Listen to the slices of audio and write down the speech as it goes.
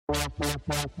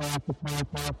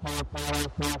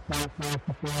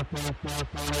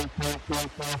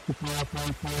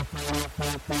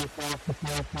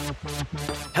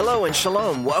Hello and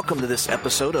shalom. Welcome to this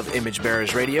episode of Image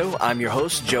Bearers Radio. I'm your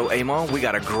host, Joe Amon. We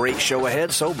got a great show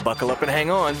ahead, so buckle up and hang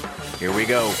on. Here we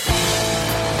go.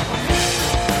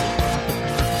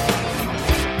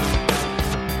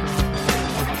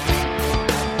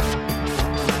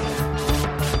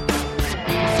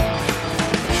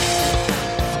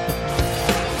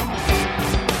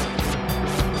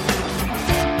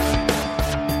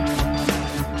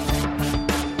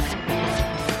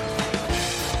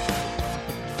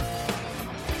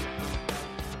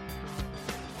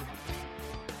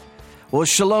 Well,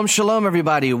 shalom, shalom,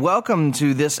 everybody. Welcome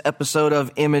to this episode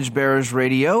of Image Bearers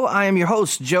Radio. I am your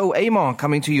host, Joe Amon,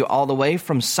 coming to you all the way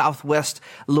from Southwest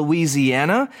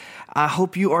Louisiana. I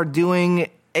hope you are doing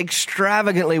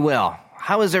extravagantly well.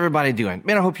 How is everybody doing?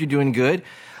 Man, I hope you're doing good.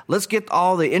 Let's get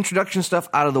all the introduction stuff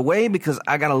out of the way because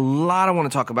I got a lot I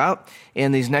want to talk about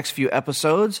in these next few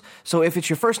episodes. So if it's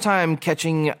your first time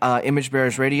catching Image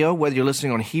Bearers Radio, whether you're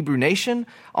listening on Hebrew Nation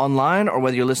online or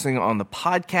whether you're listening on the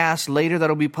podcast later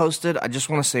that'll be posted, I just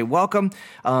want to say welcome.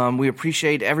 We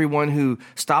appreciate everyone who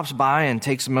stops by and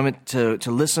takes a moment to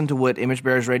listen to what Image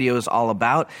Bearers Radio is all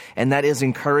about, and that is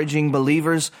encouraging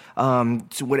believers to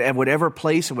whatever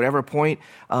place, at whatever point,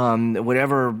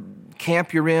 whatever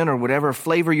camp you're in or whatever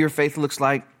flavor your faith looks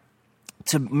like,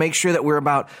 to make sure that we're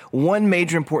about one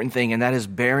major important thing, and that is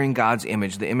bearing God's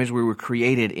image, the image we were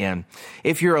created in.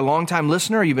 If you're a longtime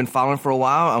listener, you've been following for a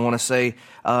while, I want to say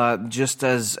just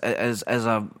as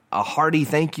a hearty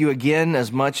thank you again.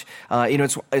 As much,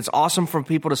 it's awesome for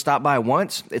people to stop by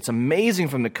once. It's amazing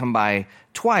for them to come by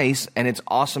twice, and it's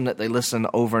awesome that they listen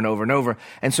over and over and over.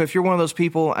 And so if you're one of those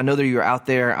people, I know that you're out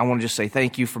there, I want to just say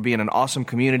thank you for being an awesome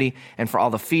community and for all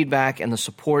the feedback and the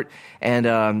support. And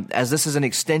as this is an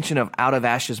extension of Out of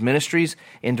Ashes Ministries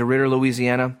in DeRidder,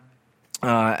 Louisiana,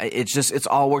 it's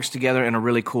all works together in a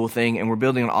really cool thing, and we're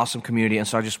building an awesome community. And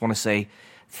so I just want to say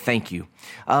thank you.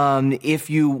 If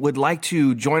you would like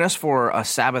to join us for a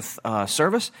Sabbath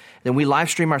service, then we live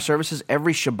stream our services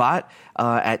every Shabbat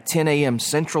at 10 a.m.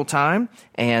 Central Time.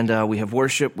 And we have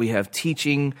worship, we have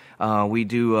teaching, we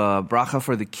do bracha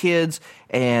for the kids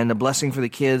and a blessing for the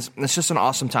kids. It's just an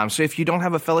awesome time. So if you don't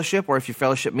have a fellowship, or if your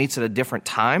fellowship meets at a different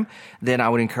time, then I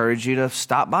would encourage you to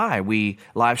stop by. We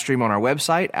live stream on our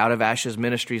website,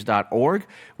 outofashesministries.org.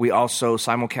 We also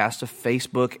simulcast to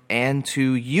Facebook and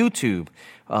to YouTube.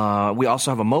 We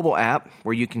also have a mobile app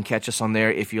where you can catch us on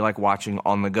there if you like watching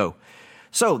on the go.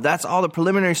 So that's all the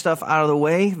preliminary stuff out of the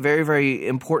way. Very, very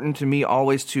important to me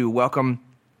always to welcome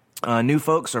new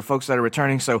folks or folks that are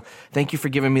returning. So thank you for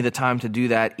giving me the time to do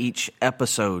that each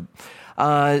episode.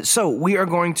 So we are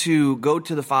going to go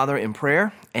to the Father in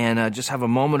prayer and just have a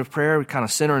moment of prayer. We kind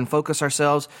of center and focus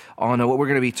ourselves on what we're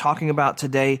going to be talking about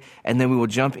today, and then we will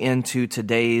jump into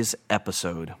today's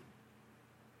episode.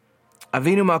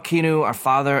 Avinu Malkeinu, our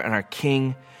Father and our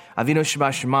King. Avinu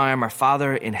Shabbat Shemayim, our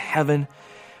Father in heaven.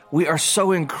 We are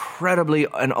so incredibly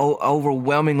and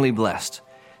overwhelmingly blessed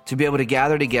to be able to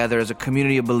gather together as a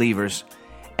community of believers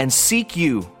and seek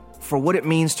you for what it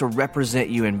means to represent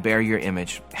you and bear your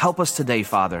image. Help us today,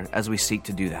 Father, as we seek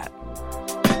to do that.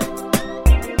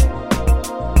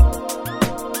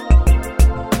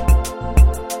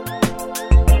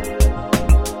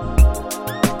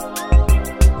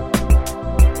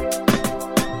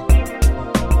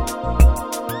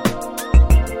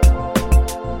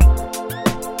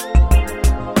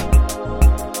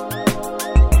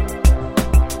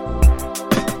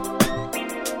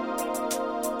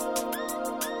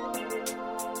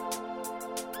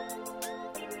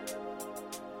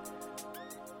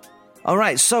 All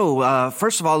right, so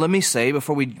first of all, let me say,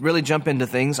 before we really jump into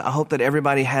things, I hope that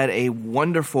everybody had a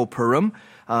wonderful Purim.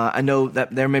 I know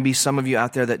that there may be some of you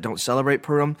out there that don't celebrate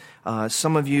Purim.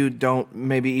 Some of you don't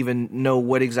maybe even know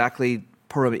what exactly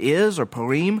Purim is or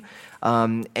Purim,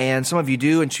 and some of you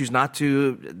do and choose not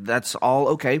to. That's all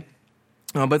okay.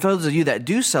 But those of you that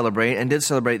do celebrate and did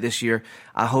celebrate this year,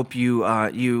 I hope you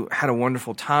had a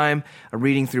wonderful time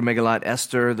reading through Megillat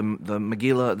Esther, the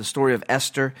Megillah, the story of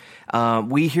Esther.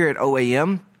 We here at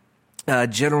OAM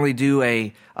generally do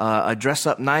a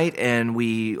dress-up night, and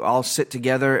we all sit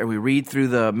together and we read through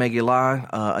the Megillah,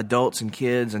 adults and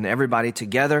kids and everybody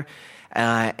together.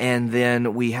 And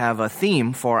then we have a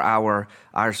theme for our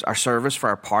service, for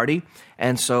our party.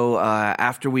 And so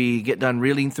after we get done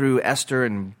reading through Esther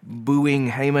and booing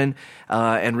Haman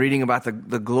and reading about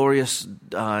the glorious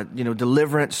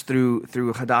deliverance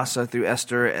through Hadassah, through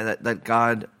Esther, that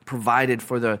God provided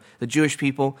for the Jewish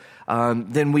people,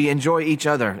 then we enjoy each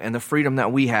other and the freedom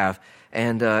that we have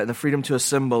and the freedom to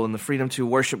assemble and the freedom to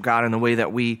worship God in the way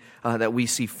that we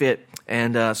see fit.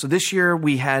 And so this year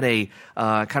we had a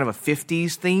kind of a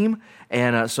 50s theme.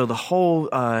 And so the whole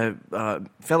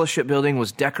fellowship building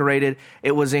was decorated.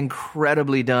 It was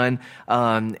incredibly done.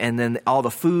 And then all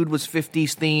the food was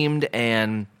 50s themed.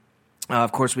 And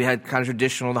of course, we had kind of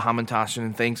traditional, the hamantaschen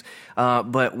and things.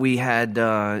 But we had,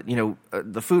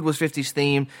 the food was 50s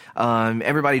themed.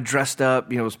 Everybody dressed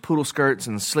up. It was poodle skirts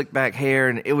and slick back hair.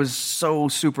 And it was so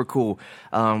super cool.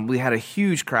 We had a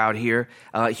huge crowd here.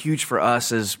 Huge for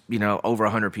us is, over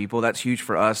 100 people. That's huge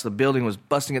for us. The building was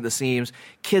busting at the seams.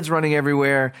 Kids running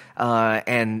everywhere.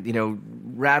 And,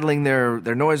 rattling their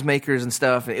noisemakers and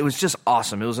stuff. It was just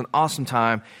awesome. It was an awesome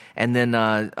time. And then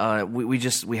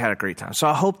we had a great time. So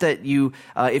I hope that you,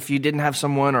 if you didn't have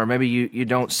someone, or maybe you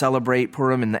don't celebrate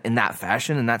Purim in that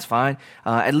fashion, and that's fine.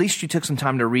 At least you took some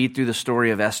time to read through the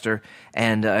story of Esther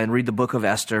and read the book of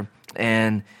Esther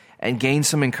and gain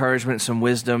some encouragement, some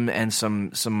wisdom, and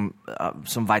some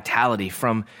vitality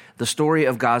from the story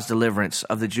of God's deliverance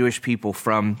of the Jewish people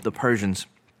from the Persians.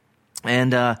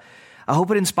 And I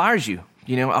hope it inspires you.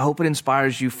 I hope it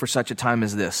inspires you for such a time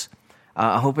as this.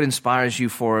 I hope it inspires you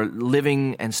for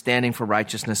living and standing for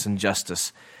righteousness and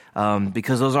justice,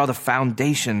 because those are the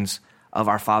foundations of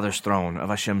our Father's throne, of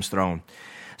Hashem's throne.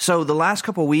 So the last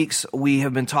couple of weeks, we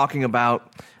have been talking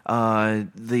about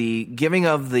the giving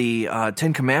of the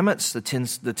 10 Commandments, the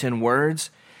 10 words.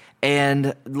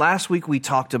 And last week we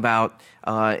talked about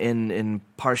in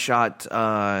Parshat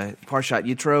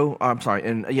Yitro,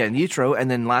 in Yitro,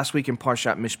 and then last week in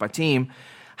Parshat Mishpatim,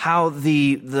 how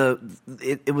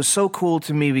it was so cool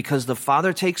to me because the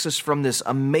Father takes us from this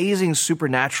amazing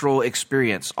supernatural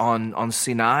experience on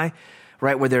Sinai,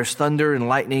 right, where there's thunder and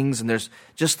lightnings, and there's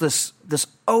just this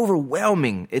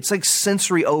overwhelming, it's like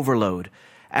sensory overload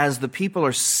as the people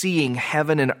are seeing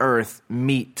heaven and earth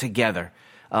meet together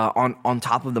on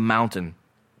top of the mountain.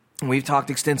 And we've talked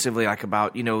extensively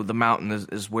about the mountain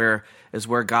is where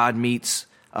God meets.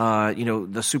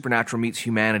 The supernatural meets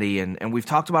humanity, and we've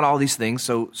talked about all these things.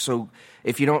 So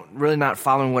if you don't really not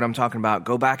following what I'm talking about,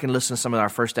 go back and listen to some of our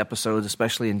first episodes,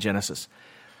 especially in Genesis.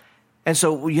 And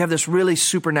so you have this really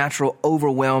supernatural,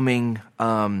 overwhelming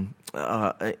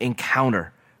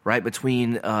encounter, right,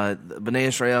 between Bnei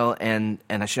Israel and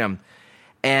Hashem.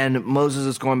 And Moses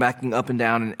is going back up and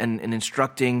down and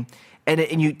instructing,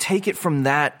 and you take it from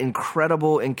that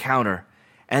incredible encounter,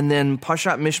 and then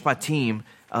Parshat Mishpatim,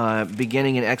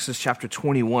 beginning in Exodus chapter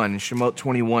 21, Shemot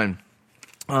 21.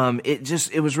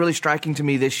 It was really striking to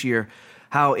me this year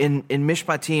how in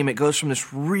Mishpatim it goes from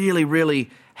this really, really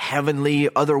heavenly,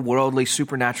 otherworldly,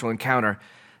 supernatural encounter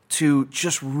to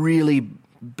just really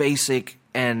basic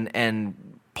and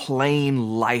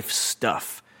plain life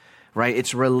stuff. Right?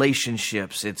 It's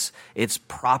relationships, it's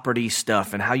property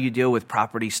stuff and how you deal with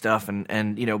property stuff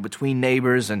and between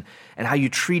neighbors and how you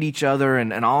treat each other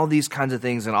and all these kinds of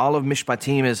things. And all of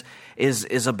Mishpatim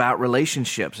is about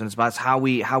relationships, and it's about how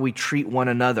we treat one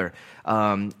another,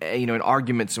 in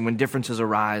arguments and when differences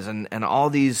arise and all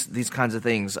these kinds of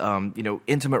things,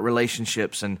 intimate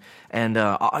relationships and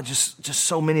just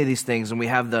so many of these things. And we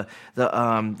have the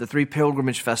 3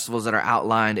 pilgrimage festivals that are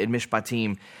outlined in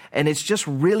Mishpatim. And it's just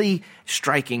really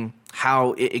striking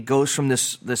how it goes from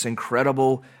this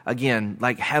incredible, again,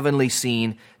 like heavenly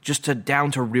scene, just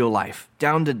down to real life,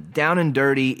 down and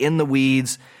dirty, in the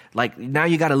weeds. Like now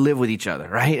you got to live with each other,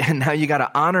 right? And now you got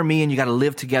to honor me and you got to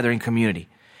live together in community.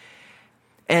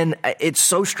 And it's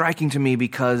so striking to me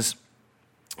because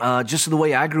just the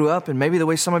way I grew up, and maybe the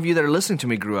way some of you that are listening to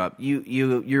me grew up,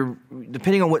 you're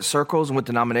depending on what circles and what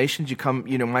denominations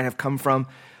you might have come from.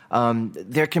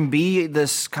 There can be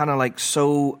this kind of like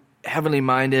so heavenly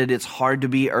minded, it's hard to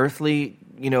be earthly,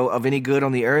 of any good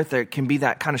on the earth. There can be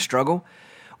that kind of struggle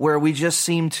where we just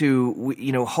seem to,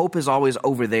 hope is always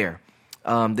over there.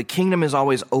 The kingdom is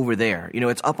always over there.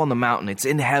 It's up on the mountain. It's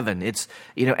in heaven. It's,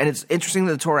 and it's interesting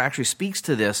that the Torah actually speaks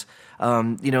to this.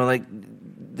 Like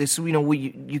this,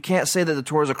 you can't say that the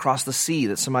Torah is across the sea,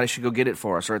 that somebody should go get it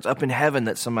for us, or it's up in heaven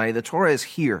that the Torah is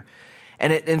here.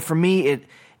 And for me, it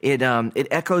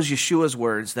echoes Yeshua's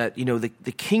words that,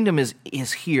 the kingdom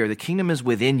is here. The kingdom is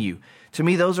within you. To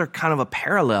me, those are kind of a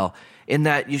parallel in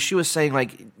that Yeshua is saying,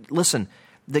 like, listen,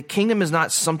 the kingdom is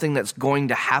not something that's going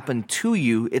to happen to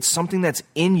you. It's something that's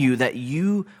in you that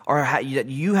you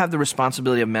have the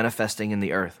responsibility of manifesting in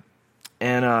the earth.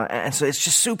 And so it's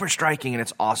just super striking and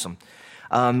it's awesome.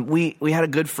 We had a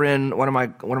good friend, one of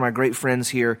my great friends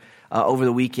here over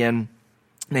the weekend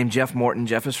named Jeff Morton.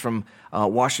 Jeff is from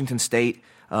Washington State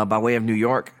by way of New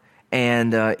York.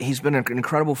 And he's been an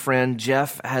incredible friend.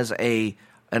 Jeff has a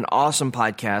an awesome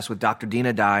podcast with Dr.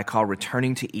 Dina Dye called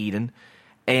Returning to Eden.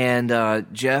 And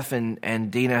Jeff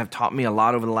and Dina have taught me a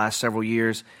lot over the last several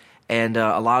years. And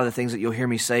a lot of the things that you'll hear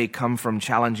me say come from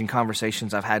challenging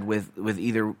conversations I've had with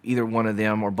either one of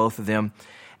them or both of them.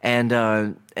 And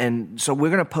so we're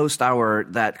going to post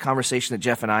that conversation that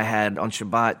Jeff and I had on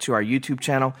Shabbat to our YouTube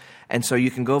channel. And so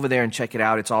you can go over there and check it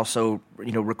out. It's also,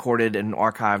 recorded and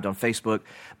archived on Facebook.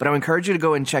 But I would encourage you to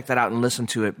go and check that out and listen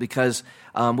to it, because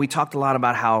we talked a lot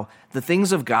about how the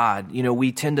things of God,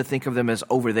 we tend to think of them as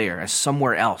over there, as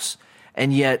somewhere else.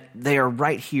 And yet they are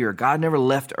right here. God never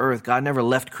left earth. God never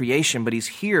left creation, but he's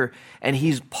here and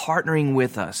he's partnering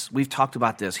with us. We've talked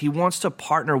about this. He wants to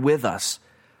partner with us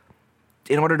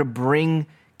in order to bring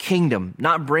kingdom,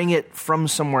 not bring it from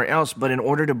somewhere else, but in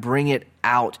order to bring it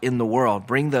out in the world,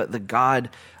 bring the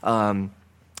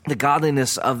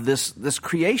godliness of this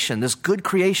creation, this good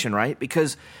creation, right?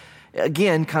 Because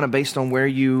again, kind of based on where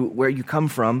you come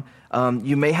from,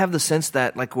 you may have the sense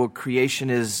that creation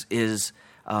is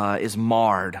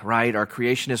marred, right? Our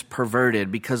creation is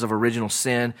perverted because of original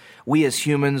sin. We as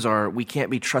humans we can't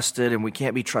be trusted and we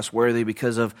can't be trustworthy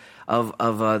because of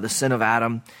the sin of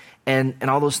Adam. And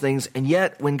all those things. And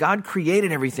yet, when God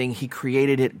created everything, he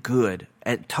created it good,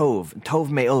 at Tov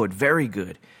Me'od, very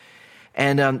good.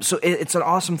 And so it's an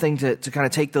awesome thing to kind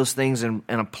of take those things and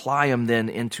apply them then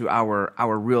into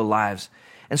our real lives.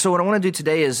 And so what I want to do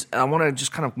today is I want to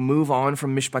just kind of move on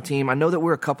from Mishpatim. I know that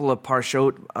we're a couple of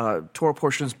Parshot, Torah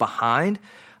portions behind,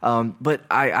 but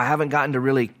I haven't gotten to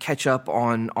really catch up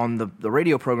on the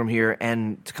radio program here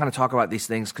and to kind of talk about these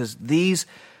things, because these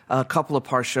couple of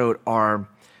Parshot are,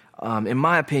 in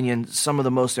my opinion, some of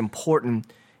the most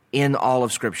important in all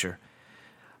of Scripture.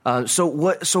 So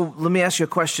let me ask you a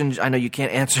question. I know you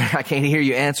can't answer. I can't hear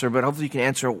you answer, but hopefully you can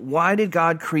answer. Why did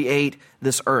God create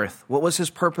this earth? What was his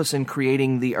purpose in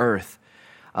creating the earth?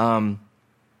 A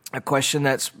question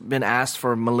that's been asked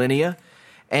for millennia.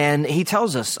 And he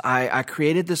tells us, I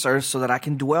created this earth so that I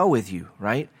can dwell with you,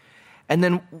 right? And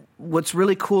then what's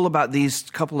really cool about these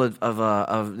couple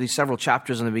of these several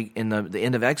chapters in the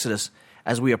end of Exodus,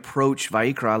 as we approach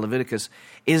Vayikra, Leviticus,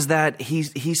 is that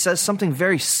he says something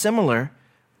very similar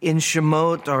in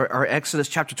Shemot or Exodus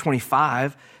chapter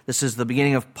 25. This is the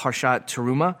beginning of Parshat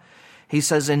Teruma. He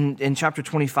says in chapter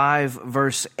 25,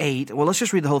 verse 8, well, let's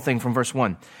just read the whole thing from verse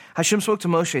 1. Hashem spoke to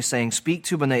Moshe, saying, "Speak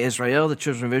to Bnei Israel, the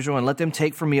children of Israel, and let them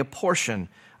take from me a portion,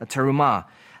 a terumah,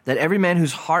 that every man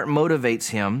whose heart motivates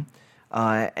him,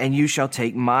 and you shall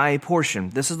take my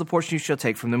portion. This is the portion you shall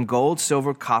take from them: gold,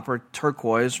 silver, copper,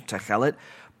 turquoise, techelet,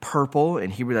 purple,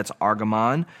 in Hebrew that's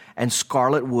argamon, and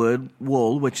scarlet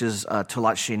wool, which is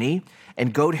tolat sheni,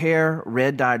 and goat hair,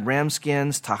 red dyed ram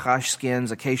skins, tachash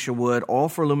skins, acacia wood, all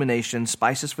for illumination,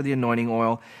 spices for the anointing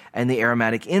oil, and the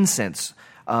aromatic incense,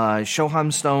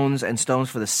 shoham stones and stones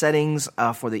for the settings,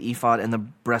 for the ephod and the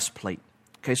breastplate."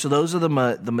 Okay, so those are the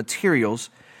materials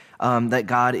that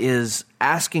God is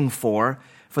asking for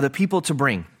the people to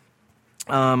bring.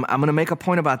 I'm going to make a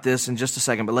point about this in just a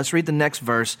second, but let's read the next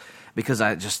verse, because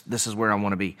this is where I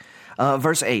want to be.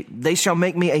 Verse 8, "They shall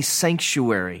make me a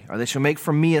sanctuary," or they shall make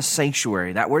for me a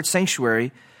sanctuary. That word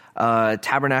sanctuary,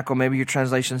 tabernacle, maybe your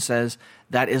translation says,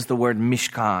 that is the word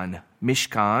mishkan.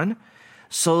 Mishkan,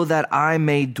 "so that I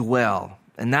may dwell."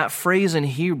 And that phrase in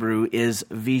Hebrew is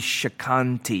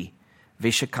vishakanti.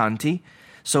 Vishakanti.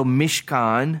 So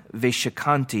mishkan,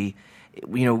 vishakanti,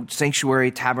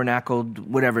 sanctuary, tabernacle,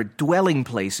 whatever, dwelling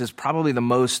place is probably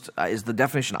is the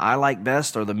definition I like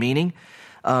best, or the meaning.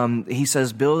 He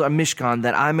says, "Build a mishkan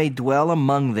that I may dwell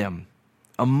among them,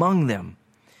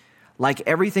 like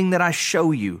everything that I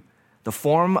show you, the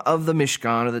form of the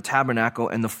mishkan or the tabernacle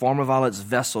and the form of all its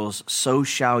vessels, so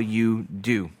shall you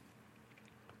do."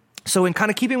 So in kind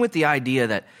of keeping with the idea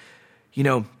that,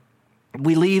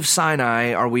 we leave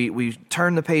Sinai, or we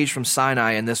turn the page from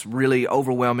Sinai in this really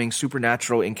overwhelming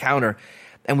supernatural encounter,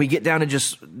 and we get down to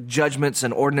just judgments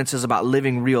and ordinances about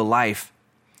living real life.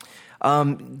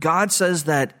 God says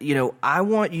that, I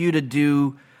want you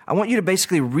to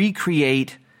basically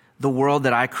recreate the world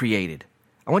that I created.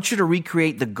 I want you to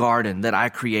recreate the garden that I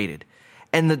created.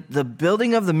 And the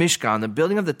building of the Mishkan, the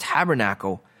building of the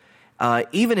tabernacle,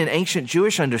 even in ancient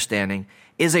Jewish understanding,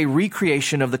 is a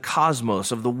recreation of the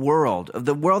cosmos, of the world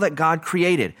that God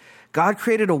created. God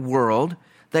created a world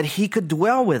that he could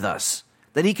dwell with us,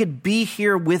 that he could be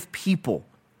here with people,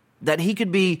 that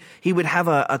he would have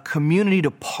a community to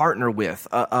partner with,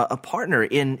 a partner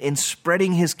in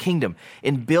spreading his kingdom,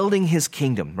 in building his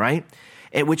kingdom, right?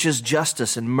 Which is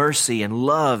justice and mercy and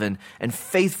love and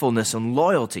faithfulness and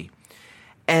loyalty.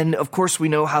 And of course, we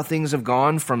know how things have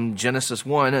gone from Genesis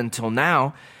 1 until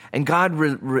now. And God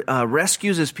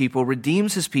rescues his people,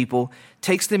 redeems his people,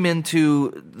 takes them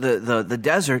into the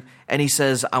desert, and he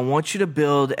says, I want you to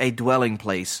build a dwelling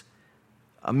place,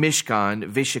 a Mishkan,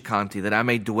 Vishakanti, that I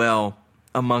may dwell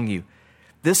among you.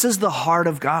 This is the heart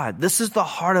of God. This is the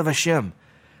heart of Hashem.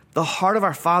 The heart of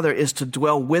our Father is to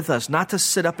dwell with us, not to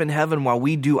sit up in heaven while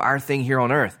we do our thing here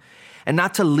on earth, and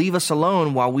not to leave us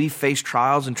alone while we face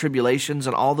trials and tribulations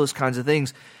and all those kinds of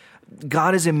things.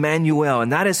 God is Emmanuel,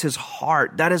 and that is his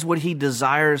heart. That is what he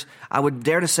desires, I would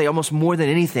dare to say almost more than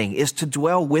anything, is to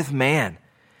dwell with man,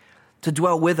 to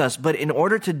dwell with us. But in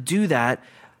order to do that,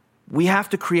 we have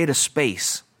to create a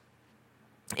space.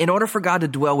 In order for God to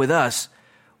dwell with us,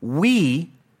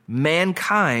 we,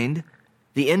 mankind,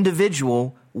 the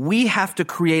individual, we have to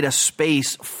create a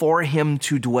space for him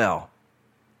to dwell.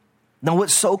 Now,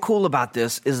 what's so cool about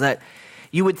this is that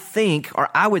you would think, or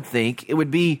I would think,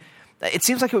 it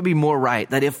seems like it would be more right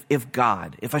that if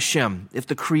God, if Hashem, if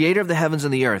the creator of the heavens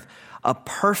and the earth, a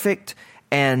perfect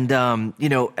and,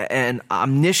 an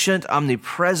omniscient,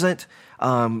 omnipresent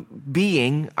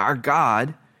being, our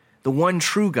God, the one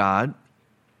true God,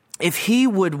 if he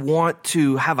would want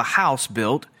to have a house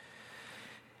built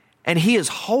and he is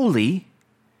holy,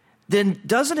 then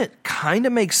doesn't it kind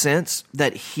of make sense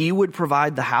that he would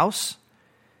provide the house?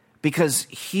 Because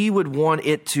he would want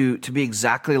it to be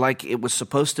exactly like it was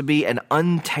supposed to be and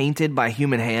untainted by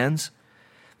human hands.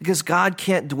 Because God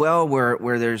can't dwell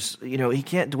where there's, he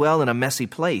can't dwell in a messy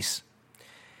place.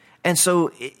 And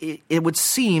so it would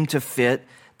seem to fit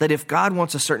that if God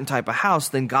wants a certain type of house,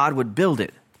 then God would build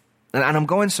it. And I'm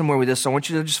going somewhere with this, so I want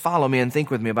you to just follow me and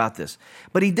think with me about this.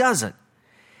 But he doesn't.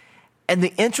 And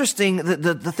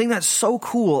the thing that's so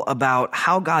cool about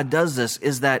how God does this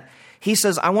is that he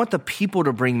says, I want the people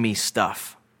to bring me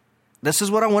stuff. This is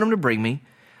what I want them to bring me.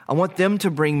 I want them to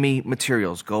bring me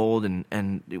materials, gold,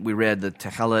 and we read the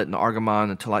techelet and the argamon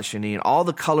and talat sheni and all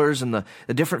the colors and the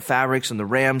different fabrics and the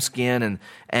ram skin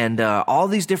and all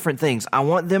these different things. I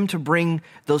want them to bring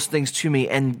those things to me,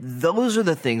 and those are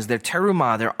the things, their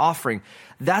terumah, their offering.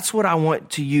 That's what I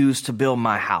want to use to build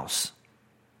my house.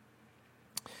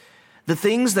 The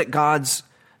things that God's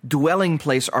dwelling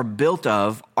place are built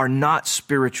of are not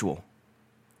spiritual.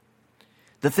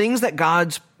 The things that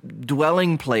God's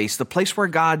dwelling place, the place where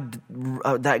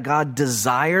that God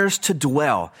desires to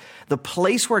dwell, the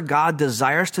place where God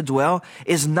desires to dwell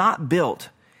is not built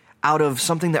out of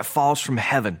something that falls from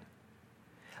heaven.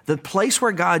 The place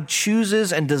where God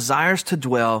chooses and desires to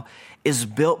dwell is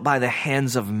built by the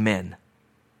hands of men.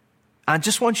 I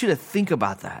just want you to think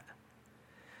about that.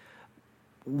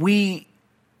 We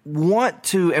want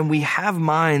to, and we have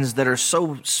minds that are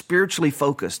so spiritually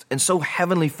focused and so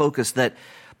heavenly focused that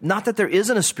not that there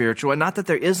isn't a spiritual and not that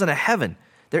there isn't a heaven.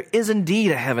 There is indeed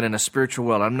a heaven and a spiritual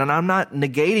world. I'm not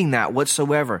negating that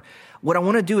whatsoever. What I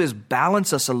want to do is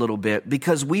balance us a little bit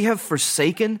because we have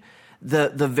forsaken the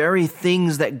very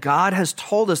things that God has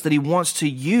told us that he wants to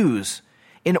use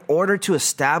in order to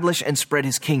establish and spread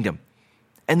his kingdom.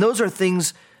 And those are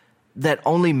things that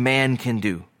only man can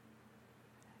do.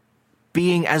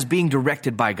 Being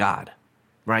directed by God,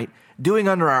 right? Doing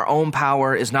under our own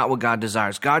power is not what God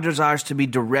desires. God desires to be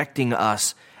directing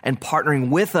us and partnering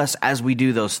with us as we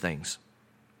do those things.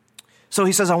 So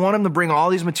he says, I want him to bring all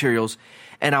these materials,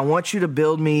 and I want you to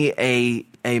build me a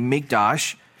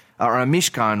mikdash, or a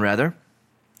mishkan rather,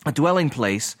 a dwelling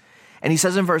place. And he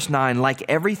says in verse 9, like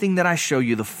everything that I show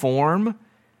you, the form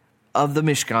of the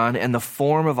mishkan and the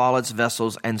form of all its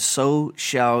vessels, and so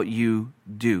shall you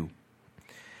do.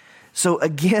 So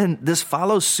again, this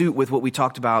follows suit with what we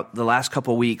talked about the last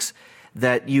couple of weeks,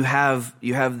 that you have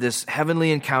this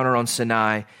heavenly encounter on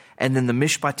Sinai, and then the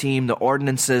mishpatim, the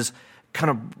ordinances, kind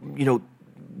of,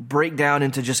 break down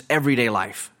into just everyday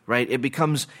life, right?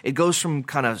 It goes from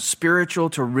kind of spiritual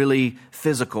to really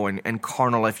physical and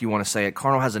carnal, if you want to say it.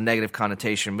 Carnal has a negative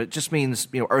connotation, but it just means,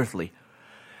 earthly.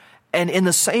 And in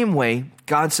the same way,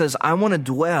 God says, I want to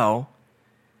dwell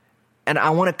and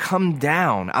I want to come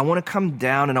down. I want to come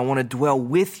down and I want to dwell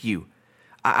with you.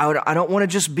 I don't want to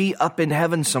just be up in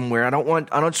heaven somewhere. I don't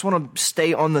just want to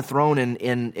stay on the throne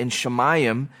in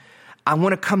Shemayim. I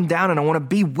want to come down and I want to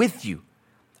be with you.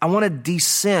 I want to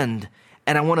descend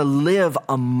and I want to live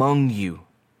among you,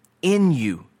 in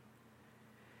you.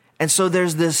 And so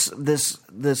there's this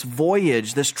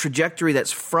voyage, this trajectory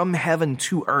that's from heaven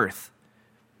to earth,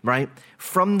 right?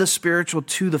 From the spiritual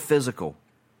to the physical.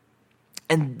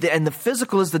 And the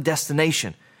physical is the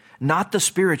destination, not the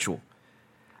spiritual.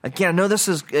 Again, I know this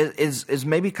is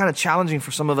maybe kind of challenging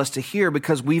for some of us to hear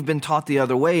because we've been taught the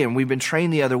other way and we've been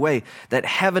trained the other way, that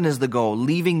heaven is the goal,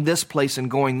 leaving this place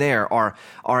and going there,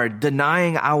 or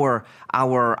denying our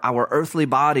earthly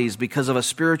bodies because of a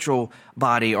spiritual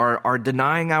body, or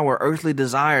denying our earthly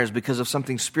desires because of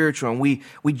something spiritual. And we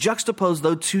juxtapose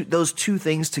those two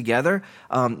things together,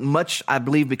 much, I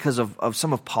believe, because of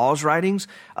some of Paul's writings.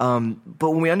 But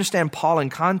when we understand Paul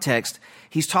in context,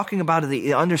 he's talking about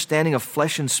the understanding of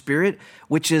flesh and spirit,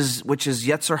 which is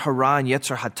Yetzer Hara and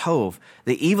Yetzer Hatov,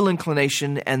 the evil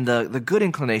inclination and the good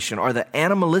inclination, or the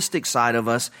animalistic side of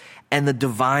us and the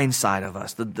divine side of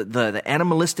us. The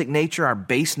animalistic nature, our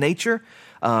base nature,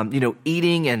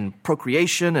 eating and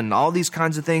procreation and all these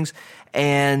kinds of things.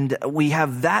 And we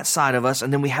have that side of us,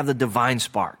 and then we have the divine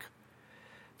spark,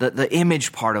 the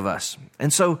image part of us.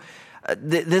 And so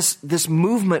this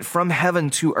movement from heaven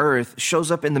to earth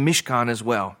shows up in the Mishkan as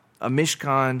well, a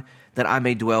Mishkan that I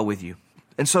may dwell with you.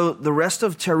 And so the rest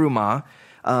of Terumah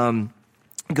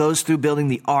goes through building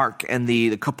the ark and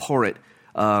the kaporet,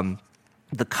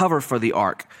 the cover for the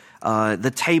ark,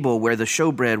 the table where the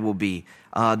showbread will be,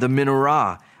 the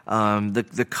menorah,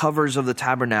 the covers of the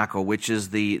tabernacle, which is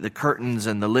the curtains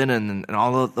and the linen and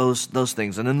all of those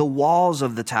things, and then the walls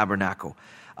of the tabernacle.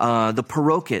 The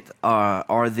paroket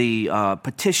are the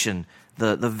petition,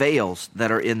 the veils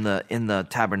that are in the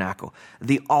tabernacle,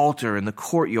 the altar and the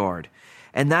courtyard,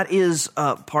 and that is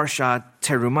Parshat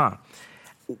Terumah.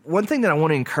 One thing that I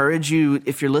want to encourage you,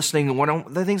 if you're listening, one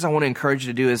of the things I want to encourage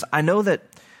you to do is, I know that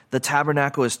the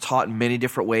tabernacle is taught in many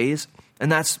different ways, and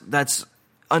that's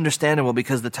understandable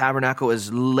because the tabernacle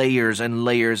is layers and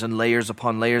layers and layers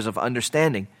upon layers of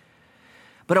understanding.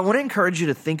 But I want to encourage you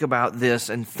to think about this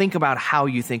and think about how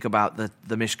you think about the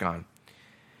Mishkan.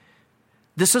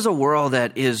 This is a world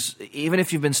that is, even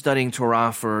if you've been studying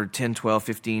Torah for 10, 12,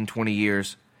 15, 20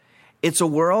 years, it's a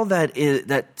world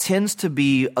that tends to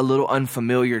be a little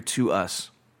unfamiliar to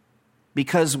us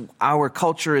because our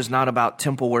culture is not about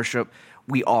temple worship.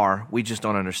 We just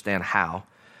don't understand how.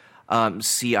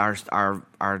 See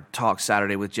our talk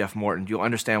Saturday with Jeff Morton. You'll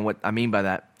understand what I mean by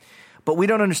that. But we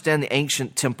don't understand the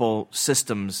ancient temple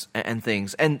systems and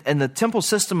things. And the temple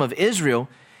system of Israel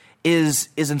is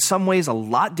in some ways a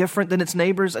lot different than its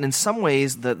neighbors. And in some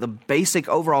ways, the basic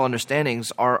overall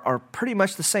understandings are pretty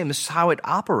much the same. This is how it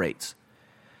operates.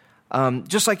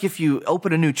 Just like if you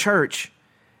open a new church,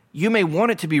 you may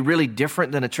want it to be really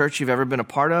different than a church you've ever been a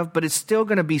part of, but it's still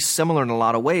going to be similar in a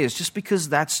lot of ways just because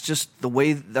that's just the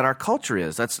way that our culture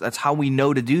is. That's how we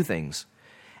know to do things.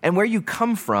 And where you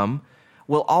come from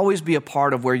will always be a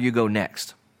part of where you go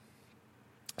next.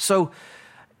 So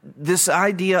this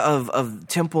idea of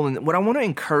temple, and what I want to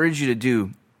encourage you to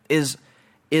do is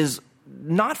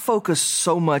not focus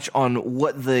so much on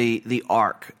what the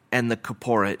ark and the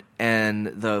kaporet and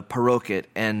the paroket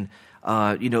and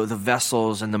the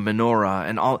vessels and the menorah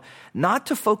and all, not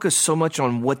to focus so much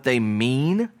on what they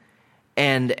mean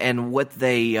and what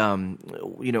they,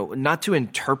 not to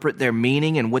interpret their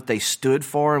meaning and what they stood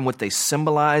for and what they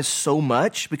symbolize so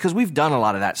much, because we've done a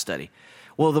lot of that study.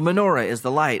 Well, the menorah is the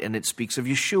light, and it speaks of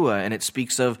Yeshua, and it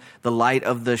speaks of the light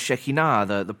of the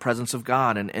Shekinah, the presence of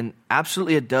God, and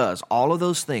absolutely it does, all of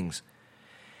those things.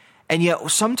 And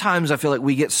yet sometimes I feel like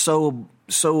we get so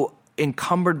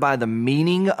encumbered by the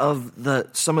meaning of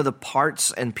some of the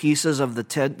parts and pieces of the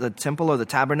temple or the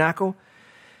tabernacle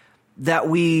that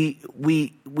we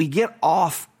get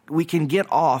off. We can get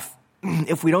off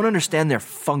if we don't understand their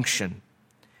function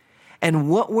and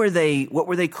what were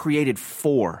they created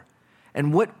for.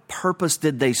 And what purpose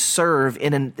did they serve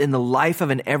in the life of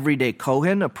an everyday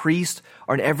Kohen, a priest,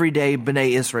 or an everyday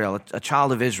Bnei Israel, a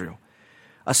child of Israel,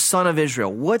 a son of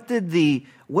Israel? What did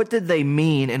they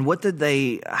mean, and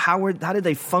how did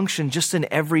they function just in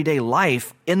everyday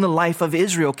life, in the life of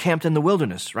Israel camped in the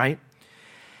wilderness, right?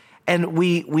 And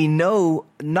we know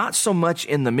not so much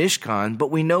in the Mishkan, but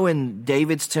we know in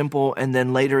David's temple and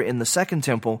then later in the second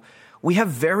temple, we have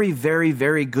very, very,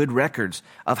 very good records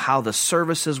of how the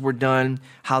services were done,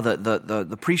 how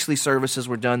the priestly services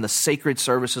were done, the sacred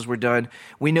services were done.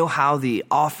 We know how the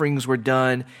offerings were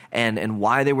done and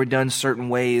why they were done certain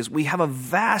ways. We have a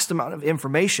vast amount of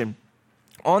information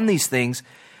on these things,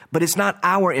 but it's not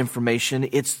our information.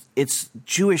 It's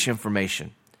Jewish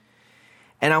information.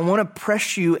 And I want to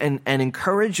press you and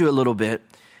encourage you a little bit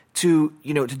to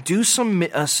do some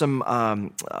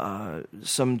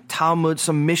Talmud,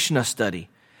 some Mishnah study.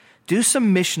 Do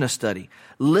some Mishnah study.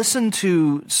 Listen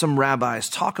to some rabbis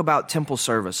talk about temple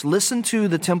service. Listen to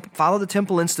follow the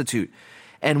Temple Institute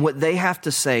and what they have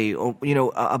to say,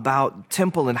 about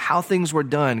temple and how things were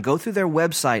done. Go through their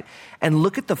website and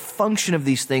look at the function of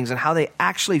these things and how they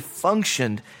actually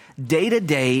functioned day to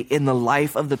day in the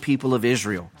life of the people of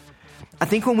Israel. I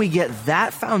think when we get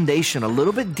that foundation a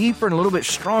little bit deeper and a little bit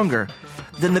stronger,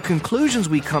 then the conclusions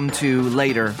we come to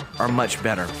later are much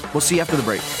better. We'll see you after the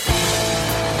break.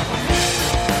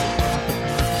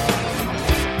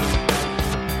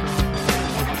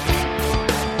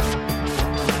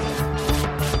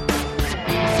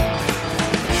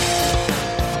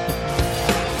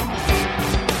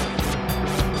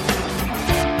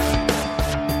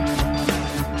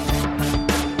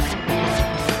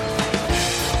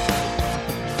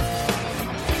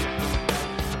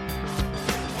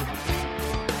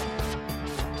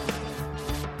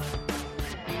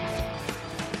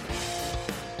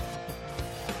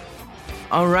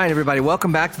 All right, everybody,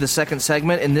 welcome back to the second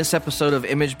segment in this episode of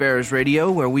Image Bearers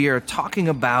Radio, where we are talking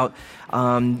about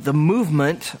the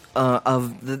movement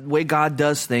of the way God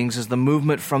does things is the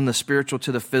movement from the spiritual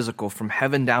to the physical, from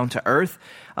heaven down to earth.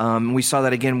 We saw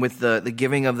that again with the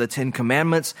giving of the Ten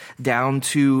Commandments down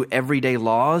to everyday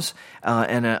laws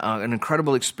and an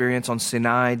incredible experience on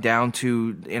Sinai down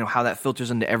to how that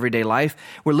filters into everyday life.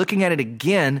 We're looking at it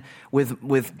again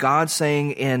with God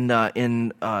saying in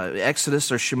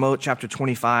Exodus or Shemot chapter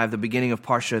 25, the beginning of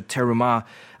Parsha Terumah,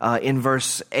 in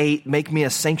verse 8, make me a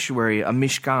sanctuary, a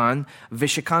mishkan,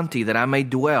 vishikanti, that I may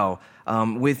dwell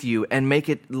with you, and make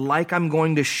it like I'm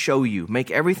going to show you.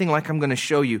 Make everything like I'm going to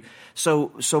show you. So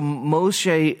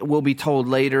Moshe will be told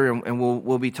later, and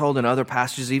will be told in other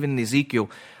passages, even in Ezekiel,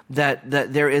 that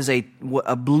there is a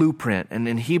blueprint, and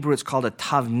in Hebrew it's called a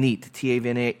tavnit,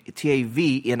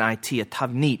 T-A-V-N-I-T, a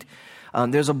tavnit.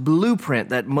 There's a blueprint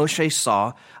that Moshe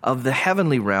saw of the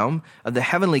heavenly realm, of the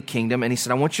heavenly kingdom, and he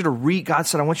said, God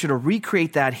said, I want you to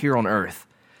recreate that here on earth.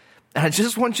 And I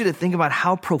just want you to think about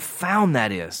how profound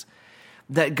that is.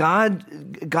 That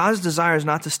God's desire is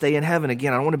not to stay in heaven.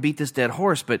 Again, I don't want to beat this dead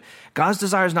horse, but God's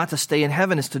desire is not to stay in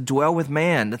heaven, it's to dwell with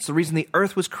man. That's the reason the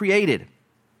earth was created.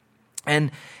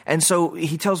 And so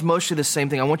he tells Moshe the same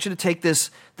thing. I want you to take this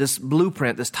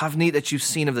blueprint, this tavnit that you've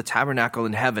seen of the tabernacle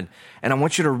in heaven, and I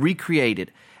want you to recreate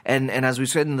it. And as we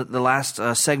said in the last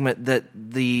segment, that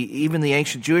even the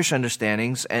ancient Jewish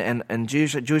understandings and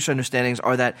Jewish understandings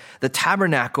are that the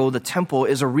tabernacle, the temple,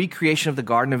 is a recreation of the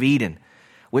Garden of Eden,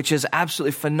 which is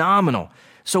absolutely phenomenal.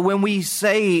 So when we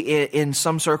say in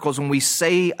some circles, when we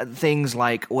say things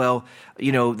like,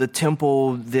 the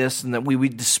temple, this and that, we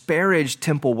disparage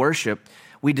temple worship,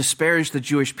 we disparage the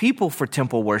Jewish people for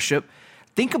temple worship,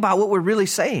 think about what we're really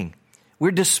saying.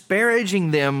 We're disparaging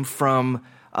them from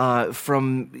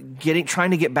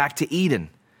trying to get back to Eden.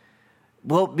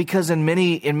 Well, because in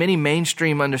many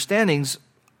mainstream understandings,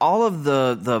 all of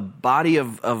the body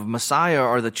of Messiah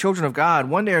or the children of God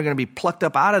one day are going to be plucked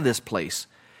up out of this place,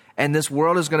 and this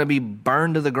world is going to be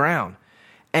burned to the ground.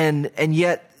 And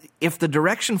yet, if the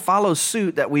direction follows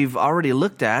suit that we've already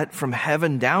looked at from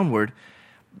heaven downward,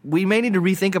 we may need to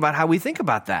rethink about how we think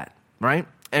about that, right?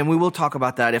 And we will talk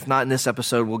about that. If not in this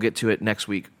episode, we'll get to it next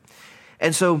week.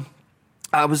 And so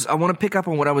I want to pick up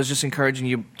on what I was just encouraging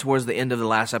you towards the end of the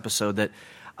last episode, that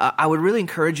I would really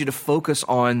encourage you to focus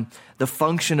on the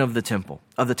function of the temple,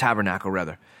 of the tabernacle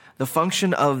rather, the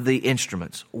function of the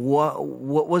instruments.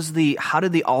 How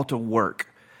did the altar work?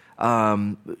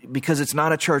 Because it's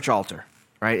not a church altar,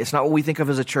 right? It's not what we think of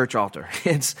as a church altar.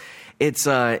 It's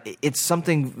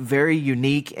something very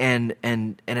unique and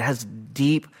it has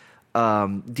deep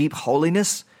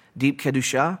holiness, deep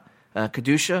kedusha.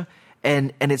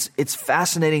 And it's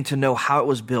fascinating to know how it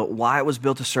was built, why it was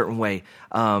built a certain way,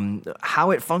 how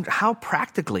it functioned, how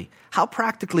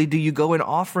practically do you go and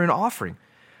offer an offering?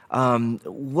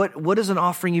 What does an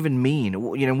offering even mean?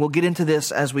 We'll get into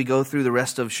this as we go through the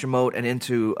rest of Shemot and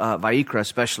into Vayikra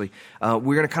especially.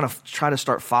 We're going to kind of try to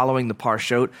start following the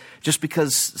Parshot, just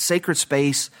because sacred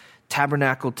space,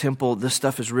 tabernacle, temple, this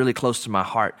stuff is really close to my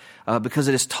heart, because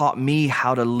it has taught me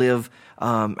how to live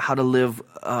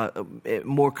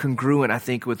more congruent, I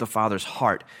think, with the Father's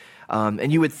heart.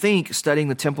 And you would think studying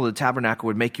the temple and the tabernacle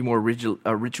would make you more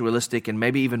ritualistic and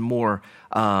maybe even more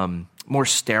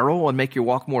sterile, and make your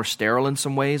walk more sterile in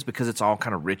some ways, because it's all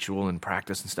kind of ritual and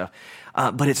practice and stuff.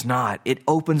 But it's not. It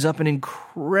opens up an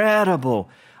incredible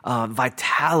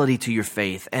vitality to your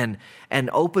faith and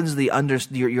opens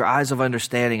your eyes of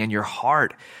understanding and your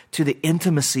heart to the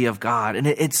intimacy of God. And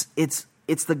it's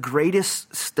the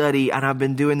greatest study, and I've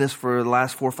been doing this for the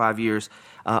last 4 or 5 years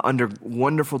under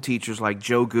wonderful teachers like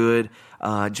Joe Good,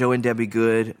 Joe and Debbie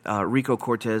Good, Rico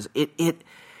Cortez. It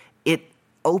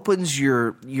opens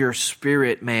your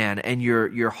spirit, man, and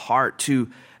your heart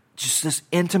just this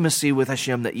intimacy with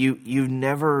Hashem that you've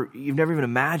never even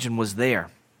imagined was there.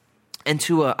 And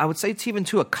I would say it's even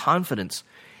to a confidence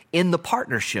in the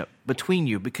partnership between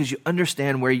you, because you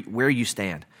understand where you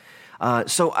stand.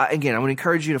 Again, I would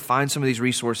encourage you to find some of these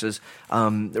resources,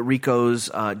 Rico's,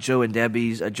 Joe and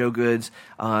Debbie's, Joe Good's.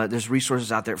 There's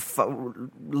resources out there.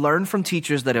 Learn from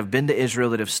teachers that have been to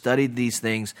Israel, that have studied these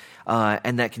things,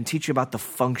 and that can teach you about the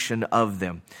function of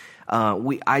them.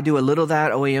 I do a little of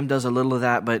that. OAM does a little of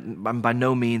that, but I'm by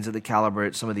no means at the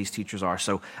caliber some of these teachers are.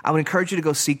 So I would encourage you to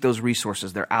go seek those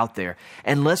resources. They're out there.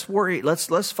 And let's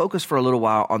focus for a little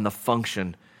while on the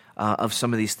function of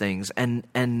some of these things.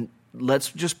 And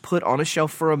let's just put on a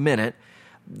shelf for a minute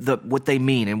what they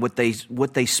mean and what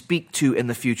they speak to in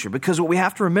the future. Because what we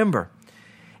have to remember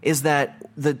is that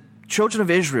the children of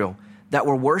Israel that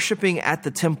were worshiping at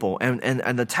the temple and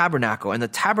the tabernacle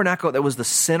that was the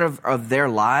center of their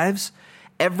lives,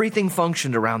 everything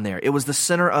functioned around there. It was the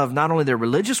center of not only their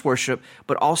religious worship,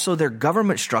 but also their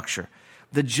government structure.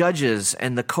 The judges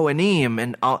and the Kohanim,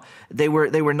 and they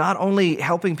were not only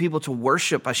helping people to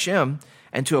worship Hashem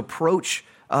and to approach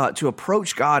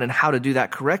God and how to do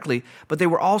that correctly, but they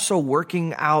were also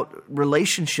working out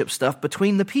relationship stuff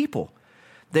between the people.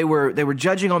 They were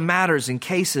judging on matters and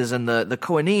cases, and the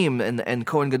Kohanim and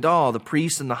Kohen Gadol, the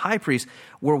priests and the high priest,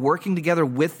 were working together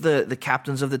with the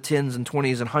captains of the 10s and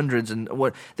 20s and 100s,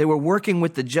 and they were working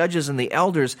with the judges and the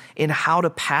elders in how to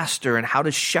pastor and how to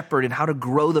shepherd and how to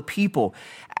grow the people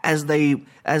as they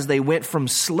went from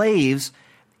slaves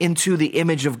into the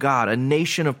image of God, a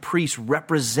nation of priests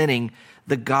representing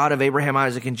the God of Abraham,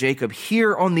 Isaac, and Jacob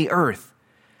here on the earth.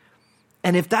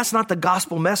 And if that's not the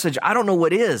gospel message, I don't know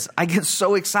what is. I get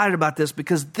so excited about this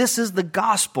because this is the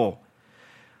gospel.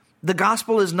 The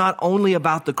gospel is not only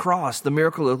about the cross, the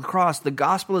miracle of the cross. The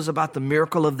gospel is about the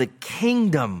miracle of the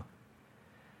kingdom.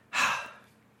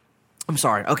 I'm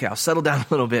sorry. Okay, I'll settle down a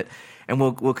little bit and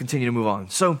we'll continue to move on.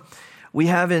 So we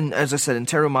have as I said, in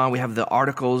Terumah, we have the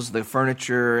articles, the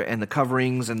furniture, and the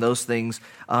coverings and those things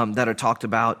that are talked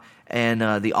about,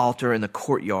 and the altar and the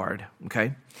courtyard,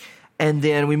 okay? And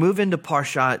then we move into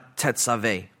Parshat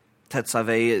Tetzaveh.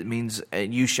 Tetzaveh, it means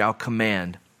you shall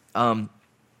command. And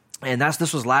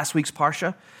this was last week's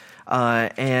Parsha.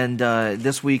 And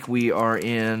this week we are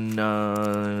in,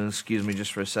 excuse me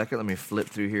just for a second. Let me flip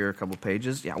through here a couple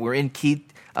pages. Yeah, we're in Ki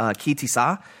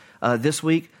Tisa this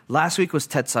week. Last week was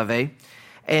Tetzaveh.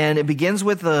 And it begins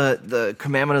with the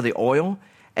commandment of the oil.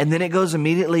 And then it goes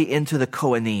immediately into the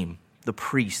Kohanim, the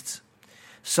priests.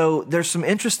 So there's some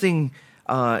interesting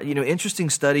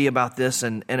study about this,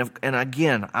 and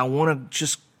again, I want to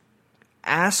just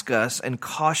ask us and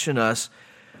caution us,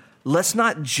 let's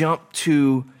not jump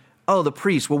to, the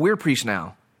priest, well, we're priests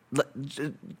now.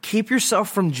 Keep yourself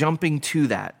from jumping to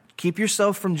that. Keep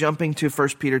yourself from jumping to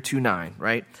 1 Peter 2:9,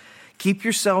 right? Keep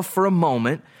yourself for a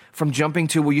moment from jumping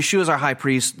to, well, Yeshua is our high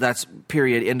priest, that's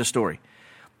period, end of story.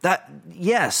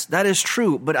 Yes, that is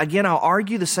true, but again, I'll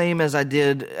argue the same as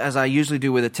I usually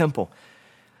do with a temple.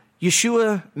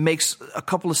 Yeshua makes a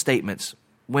couple of statements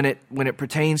when it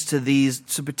pertains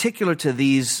to particular to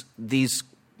these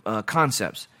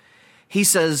concepts. He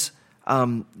says,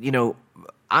 I'm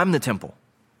the temple.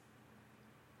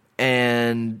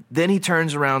 And then he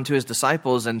turns around to his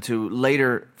disciples and to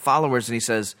later followers and he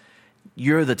says,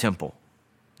 you're the temple,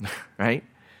 right?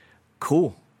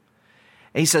 Cool.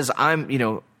 And he says, I'm,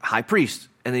 high priest.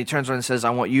 And then he turns around and says, I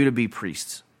want you to be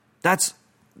priests. That's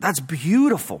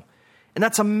beautiful. And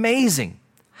that's amazing.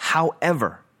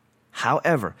 However,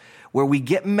 where we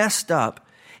get messed up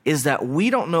is that we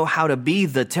don't know how to be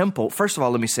the temple. First of all,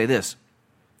 let me say this.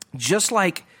 Just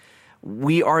like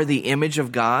we are the image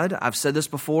of God, I've said this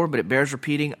before, but it bears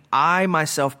repeating, I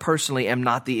myself personally am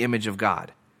not the image of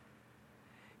God.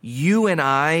 You and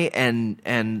I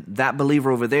and that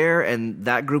believer over there and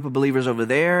that group of believers over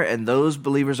there and those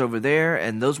believers over there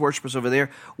and those worshipers over there,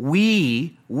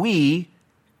 we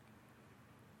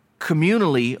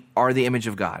communally are the image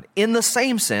of God. In the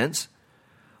same sense,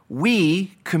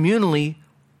 we communally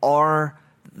are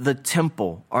the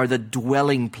temple, are the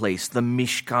dwelling place, the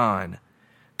Mishkan.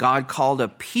 God called a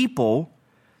people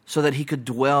so that he could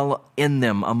dwell in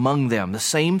them, among them. The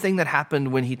same thing that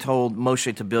happened when he told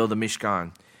Moshe to build the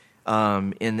Mishkan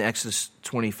in Exodus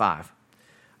 25.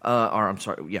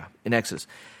 In Exodus.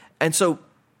 And so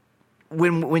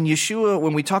when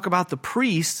we talk about the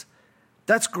priests,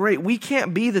 that's great. We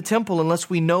can't be the temple unless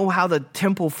we know how the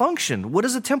temple functioned. What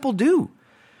does a temple do?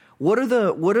 What are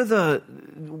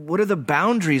the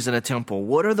boundaries in a temple?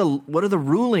 What are the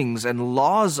rulings and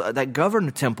laws that govern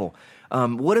a temple?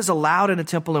 What is allowed in a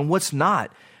temple and what's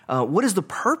not? What is the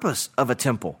purpose of a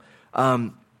temple?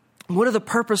 what are the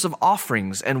purpose of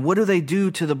offerings, and what do they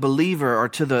do to the believer or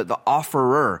to the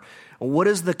offerer? What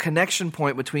is the connection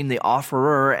point between the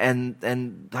offerer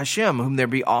and Hashem, whom they're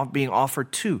being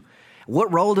offered to?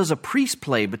 What role does a priest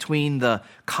play between the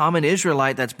common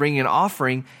Israelite that's bringing an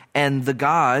offering and the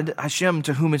God, Hashem,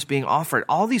 to whom it's being offered?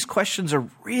 All these questions are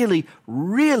really,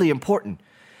 really important,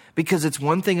 because it's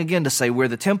one thing, again, to say we're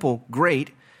the temple, great,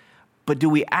 but do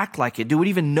we act like it? Do we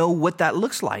even know what that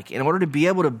looks like? In order to be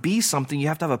able to be something, you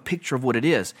have to have a picture of what it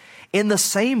is. In the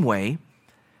same way,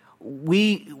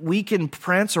 we can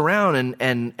prance around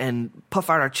and puff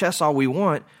out our chests all we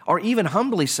want, or even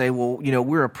humbly say, well,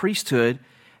 we're a priesthood,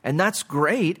 and that's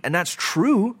great, and that's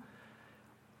true,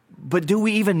 but do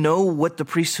we even know what the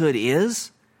priesthood is?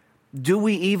 Do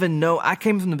we even know? I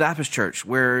came from the Baptist church,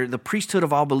 where the priesthood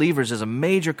of all believers is a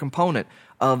major component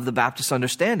of the Baptist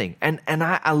understanding, and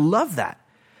I love that.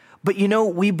 But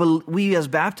we as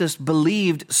Baptists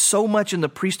believed so much in the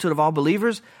priesthood of all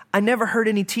believers, I never heard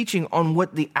any teaching on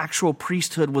what the actual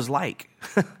priesthood was like.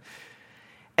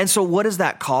 And so what does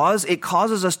that cause? It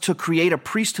causes us to create a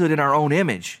priesthood in our own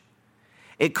image.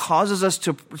 It causes us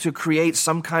to create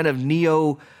some kind of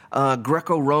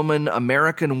Greco-Roman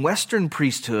American Western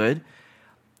priesthood,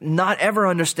 not ever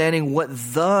understanding what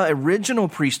the original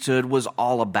priesthood was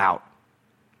all about.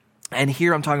 And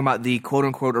here I'm talking about the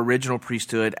quote-unquote original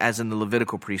priesthood, as in the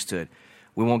Levitical priesthood.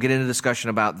 We won't get into discussion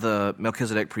about the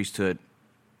Melchizedek priesthood.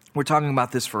 We're talking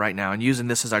about this for right now and using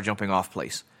this as our jumping off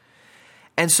place.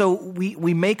 And so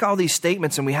we make all these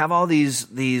statements, and we have all these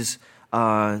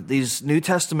New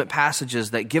Testament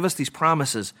passages that give us these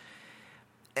promises.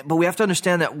 But we have to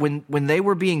understand that when they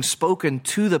were being spoken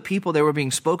to the people they were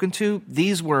being spoken to,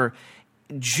 these were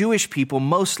Jewish people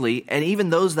mostly, and even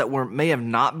those that may have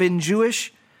not been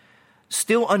Jewish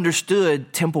still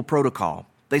understood temple protocol.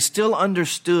 They still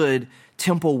understood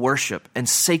temple worship and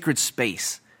sacred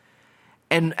space.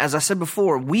 And as I said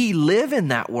before, we live in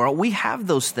that world. We have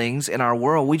those things in our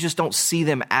world. We just don't see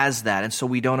them as that, and so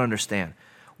we don't understand.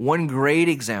 One great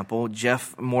example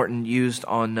Jeff Morton used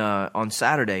on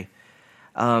Saturday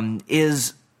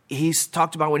is he's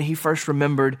talked about when he first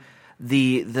remembered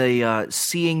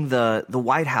seeing the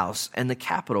White House and the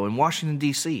Capitol in Washington,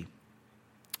 D.C.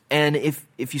 And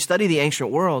if you study the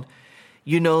ancient world,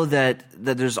 you know that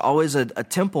there's always a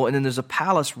temple, and then there's a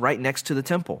palace right next to the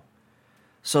temple.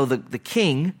 So the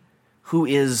king, who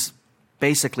is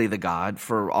basically the God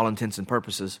for all intents and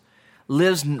purposes,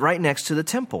 lives right next to the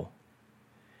temple.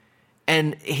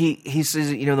 And he says,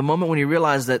 the moment when he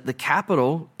realized that the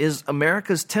Capitol is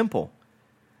America's temple,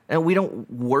 and we don't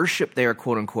worship there,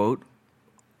 quote unquote,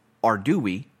 or do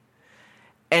we?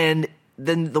 And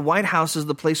then the White House is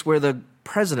the place where the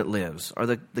president lives, or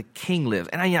the king lives.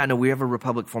 And I know we have a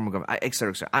republic form of government, et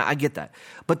cetera, et cetera. I get that.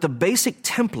 But the basic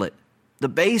template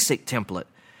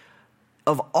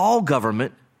of all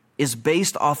government is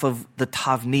based off of the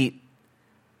Tavnit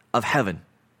of heaven.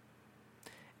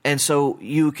 And so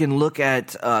you can look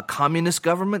at communist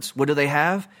governments. What do they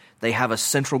have? They have a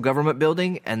central government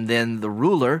building, and then the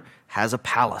ruler has a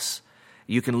palace.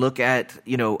 You can look at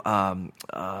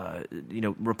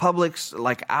republics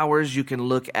like ours. You can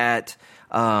look at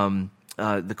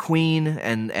the Queen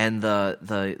and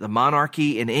the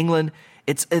monarchy in England.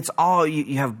 It's all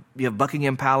you have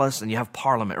Buckingham Palace, and you have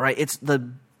Parliament, right? It's the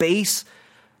base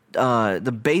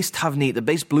Tavnit, the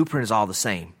base blueprint is all the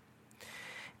same.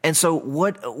 And so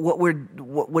what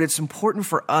it's important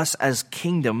for us as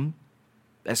kingdom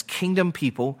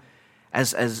people,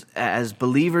 as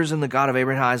believers in the God of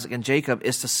Abraham, Isaac, and Jacob,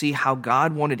 is to see how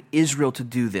God wanted Israel to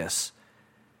do this.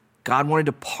 God wanted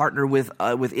to partner with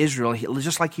Israel,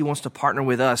 just like He wants to partner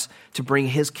with us to bring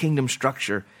His kingdom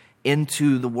structure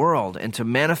into the world and to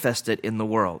manifest it in the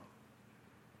world.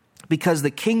 Because the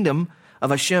kingdom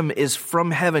of Hashem is from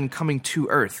heaven coming to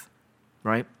earth,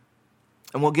 right?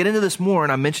 And we'll get into this more,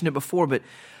 and I mentioned it before, but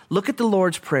look at the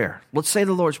Lord's Prayer. Let's say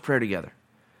the Lord's Prayer together.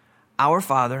 Our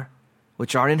Father,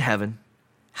 which art in heaven,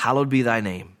 hallowed be thy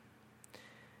name.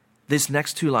 These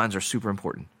next two lines are super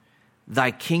important.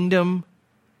 Thy kingdom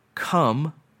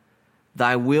come,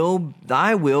 thy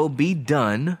will be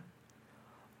done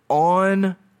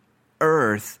on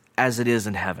earth as it is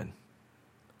in heaven.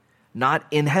 Not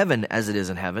in heaven as it is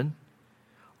in heaven.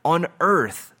 On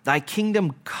earth, thy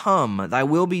kingdom come, thy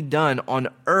will be done on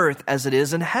earth as it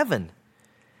is in heaven.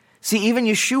 See, even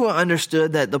Yeshua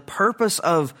understood that the purpose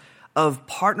of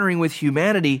partnering with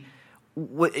humanity,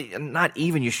 not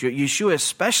even Yeshua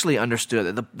especially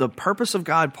understood that the purpose of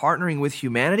God partnering with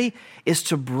humanity is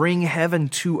to bring heaven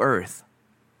to earth.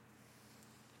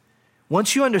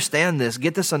 Once you understand this,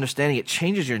 get this understanding, it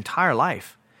changes your entire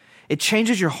life. It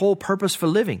changes your whole purpose for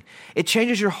living. It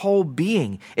changes your whole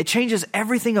being. It changes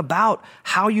everything about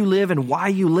how you live and why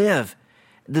you live.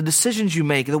 The decisions you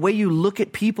make, the way you look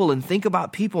at people and think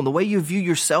about people, and the way you view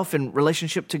yourself in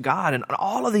relationship to God, and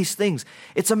all of these things.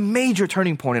 It's a major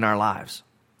turning point in our lives.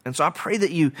 And so I pray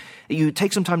that you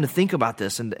take some time to think about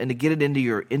this and to get it into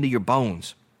your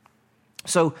bones.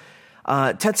 So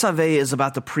Tetzaveh is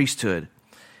about the priesthood.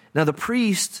 Now the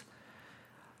priesthood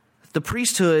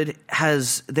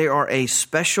they're a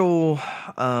special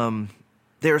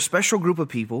group of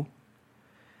people.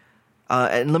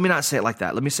 And let me not say it like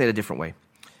that. Let me say it a different way.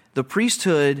 The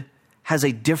priesthood has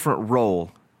a different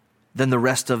role than the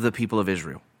rest of the people of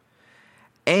Israel.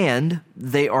 And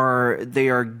they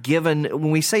are given,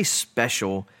 when we say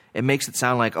special, it makes it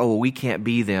sound like, oh, we can't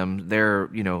be them. They're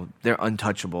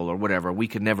untouchable or whatever. We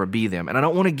could never be them. And I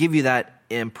don't want to give you that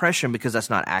impression because that's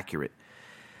not accurate.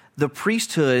 The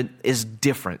priesthood is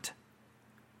different.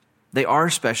 They are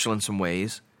special in some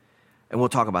ways, and we'll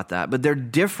talk about that. But they're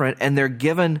different, and they're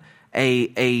given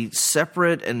a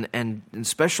separate and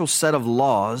special set of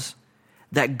laws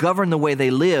that govern the way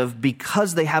they live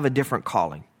because they have a different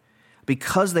calling,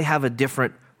 because they have a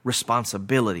different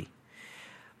responsibility.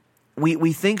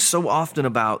 We think so often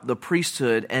about the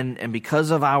priesthood, and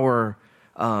because of the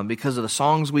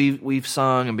songs we've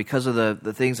sung, and because of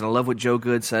the things, and I love what Joe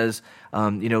Good says,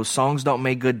 songs don't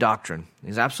make good doctrine.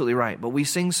 He's absolutely right. But we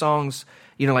sing songs,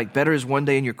 like "Better is One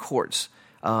Day in Your Courts."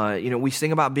 We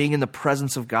sing about being in the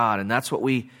presence of God, and that's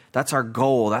our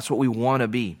goal. That's what we want to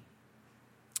be.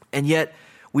 And yet,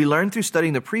 we learn through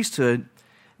studying the priesthood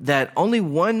that only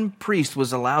one priest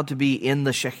was allowed to be in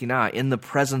the Shekinah, in the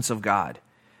presence of God.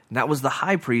 And that was the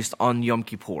high priest on Yom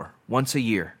Kippur, once a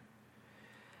year.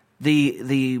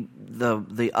 The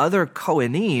other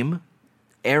Kohanim,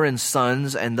 Aaron's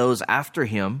sons and those after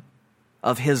him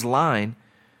of his line,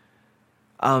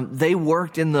 they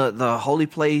worked in the holy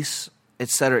place, et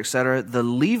cetera, et cetera. The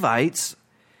Levites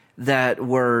that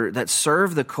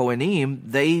served the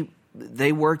Kohanim,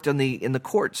 they worked in the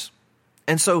courts.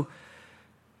 And so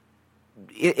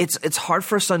it's hard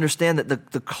for us to understand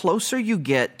that the closer you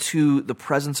get to the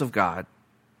presence of God,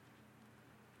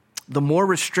 the more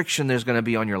restriction there's going to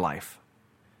be on your life.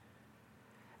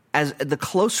 As the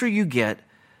closer you get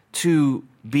to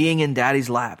being in Daddy's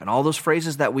lap and all those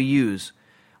phrases that we use,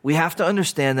 we have to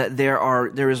understand that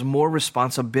there is more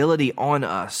responsibility on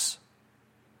us.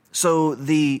 So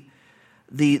the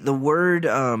word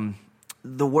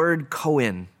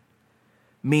Kohen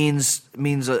means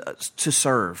to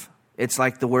serve. It's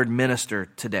like the word minister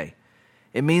today.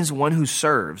 It means one who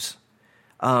serves.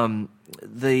 The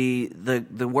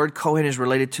word Kohen is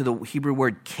related to the Hebrew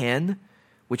word ken,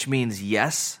 which means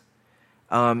yes.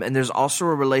 And there's also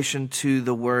a relation to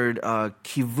the word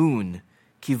kivun,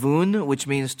 which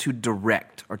means to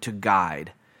direct or to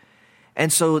guide.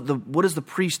 And so what does the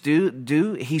priest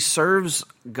do? He serves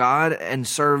God and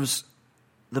serves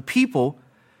the people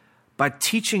by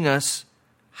teaching us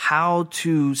how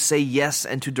to say yes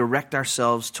and to direct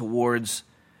ourselves towards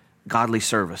godly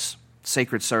service,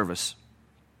 sacred service.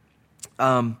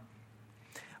 The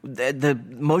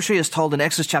Moshe is told in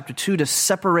Exodus chapter 2 to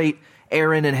separate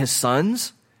Aaron and his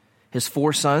sons, his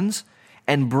 4 sons,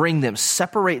 and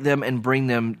separate them and bring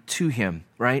them to him,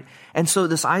 right? And so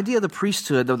this idea of the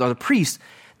priesthood, the priests,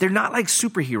 they're not like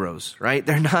superheroes, right?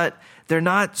 They're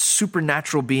not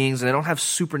supernatural beings, and they don't have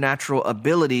supernatural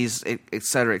abilities, et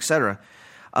cetera, et cetera.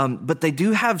 But they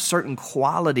do have certain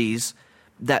qualities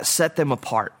that set them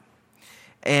apart.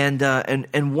 And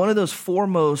one of those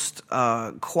foremost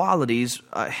qualities,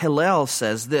 Hillel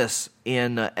says this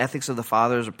in Ethics of the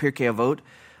Fathers, or Pirkei Avot,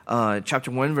 chapter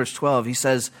 1, verse 12. He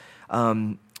says,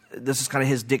 this is kind of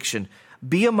his diction,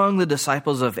 "Be among the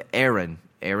disciples of Aaron,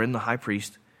 the high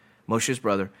priest, Moshe's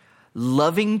brother,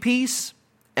 loving peace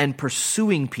and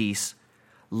pursuing peace,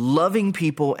 loving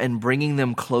people and bringing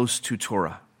them close to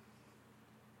Torah."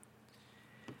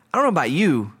 I don't know about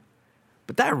you,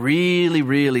 but that really,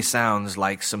 really sounds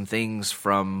like some things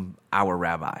from our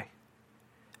rabbi.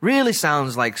 Really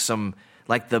sounds like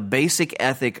the basic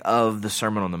ethic of the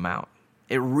Sermon on the Mount.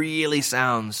 It really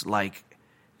sounds like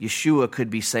Yeshua could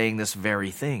be saying this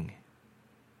very thing.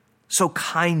 So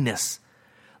kindness,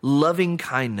 loving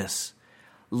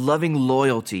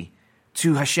loyalty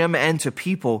to Hashem and to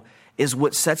people is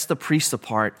what sets the priest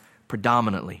apart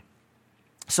predominantly.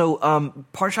 So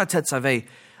Parshat Tetzaveh,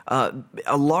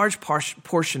 a large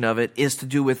portion of it is to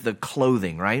do with the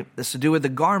clothing, right? It's to do with the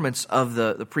garments of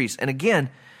the priest. And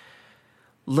again,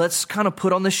 let's kind of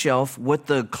put on the shelf what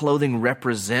the clothing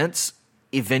represents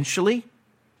eventually,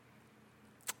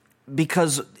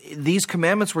 because these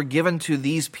commandments were given to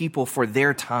these people for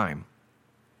their time.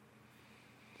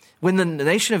 When the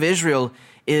nation of Israel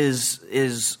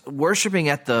is worshiping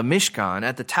at the Mishkan,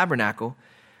 at the tabernacle,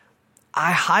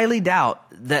 I highly doubt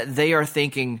that they are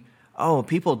thinking, oh,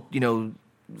 people,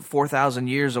 4,000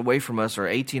 years away from us or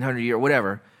 1,800 years,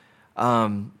 whatever.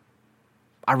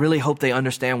 I really hope they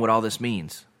understand what all this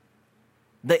means.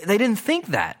 They didn't think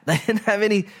that. They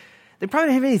probably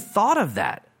didn't have any thought of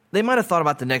that. They might have thought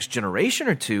about the next generation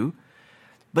or two,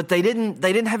 but they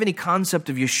didn't have any concept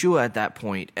of Yeshua at that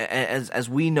point as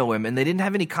we know him, and they didn't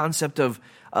have any concept of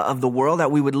the world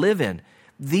that we would live in.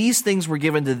 These things were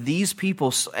given to these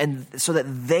people and so that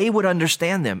they would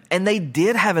understand them, and they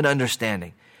did have an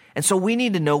understanding. And so we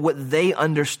need to know what they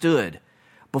understood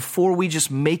before we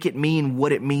just make it mean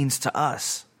what it means to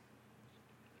us.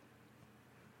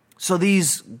 So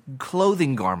these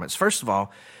clothing garments, first of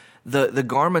all, the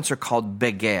garments are called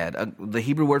beged. The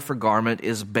Hebrew word for garment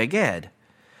is beged.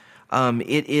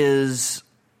 It is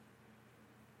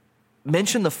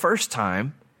mentioned the first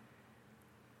time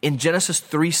in Genesis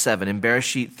 3:7, in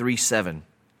Bereshit 3:7.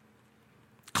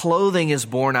 Clothing is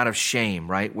born out of shame,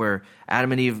 right? Where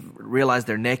Adam and Eve realized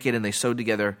they're naked and they sewed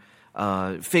together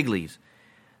fig leaves.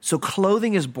 So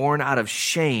clothing is born out of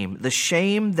shame. The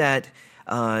shame that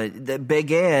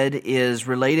beged is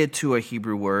related to a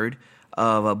Hebrew word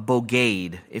of a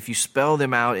bogade. If you spell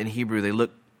them out in Hebrew, they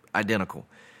look identical.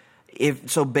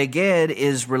 So beged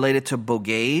is related to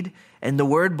bogade, and the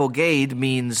word bogade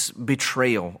means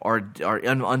betrayal or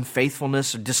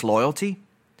unfaithfulness or disloyalty.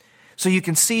 So you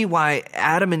can see why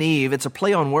Adam and Eve, it's a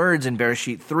play on words in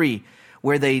Bereshit 3,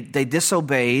 where they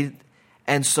disobeyed,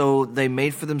 and so they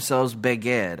made for themselves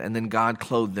beged, and then God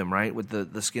clothed them, right, with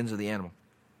the skins of the animal.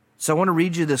 So I want to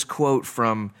read you this quote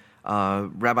from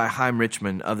Rabbi Chaim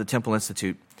Richman of the Temple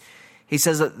Institute. He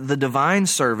says that the divine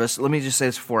service, let me just say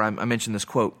this before I mention this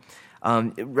quote.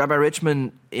 Rabbi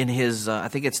Richman, in his, I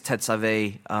think it's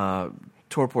Tetzaveh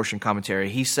Torah portion commentary,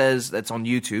 he says, that's on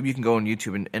YouTube. You can go on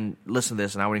YouTube and listen to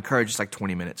this, and I would encourage it's like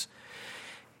 20 minutes.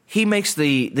 He makes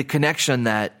the connection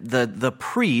that the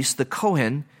priest, the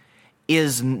Kohen,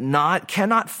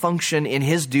 cannot function in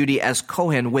his duty as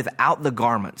Kohen without the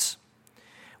garments.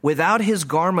 Without his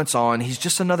garments on, he's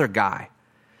just another guy.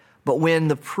 But when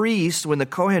the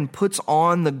Kohen puts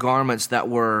on the garments that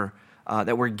were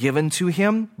given to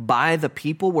him by the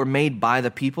people, were made by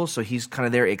the people, so he's kind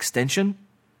of their extension,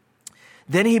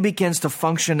 then he begins to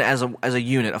function as a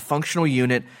unit, a functional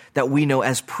unit that we know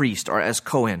as priest or as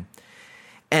Kohen.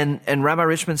 And Rabbi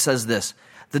Richman says this: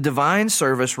 the divine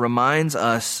service reminds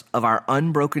us of our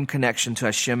unbroken connection to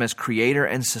Hashem as creator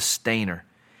and sustainer.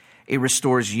 It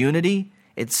restores unity.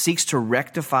 It seeks to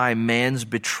rectify man's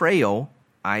betrayal,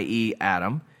 i.e.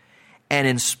 Adam, and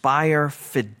inspire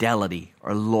fidelity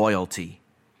or loyalty,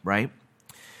 right?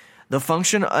 The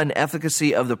function and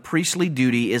efficacy of the priestly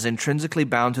duty is intrinsically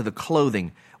bound to the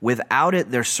clothing. Without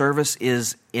it, their service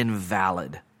is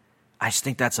invalid. I just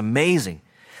think that's amazing.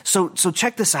 So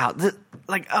check this out. This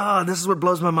is what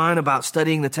blows my mind about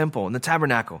studying the temple and the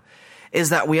tabernacle, is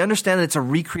that we understand that it's a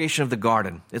recreation of the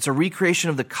garden. It's a recreation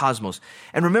of the cosmos.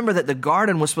 And remember that the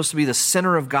garden was supposed to be the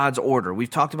center of God's order. We've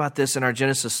talked about this in our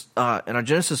Genesis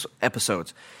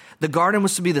episodes. The garden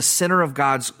was to be the center of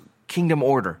God's kingdom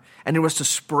order, and it was to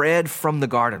spread from the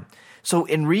garden. So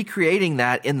in recreating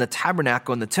that in the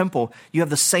tabernacle and the temple, you have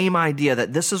the same idea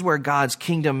that this is where God's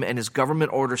kingdom and his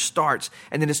government order starts,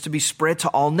 and then it's to be spread to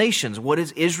all nations. What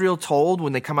is Israel told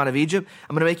when they come out of Egypt?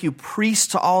 I'm going to make you priests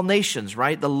to all nations,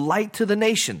 right? The light to the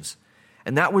nations.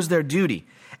 And that was their duty.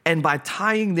 And by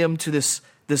tying them to this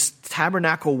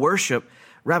tabernacle worship,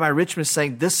 Rabbi Richman is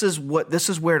saying this is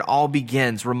where it all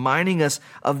begins, reminding us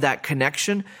of that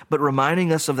connection, but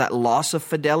reminding us of that loss of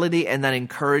fidelity and that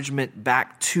encouragement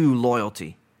back to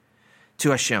loyalty to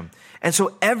Hashem. And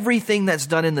so everything that's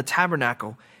done in the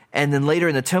tabernacle and then later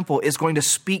in the temple is going to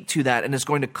speak to that and is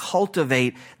going to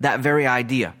cultivate that very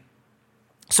idea.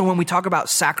 So when we talk about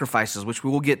sacrifices, which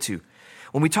we will get to,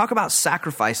 when we talk about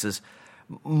sacrifices,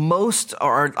 I'll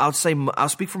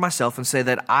speak for myself and say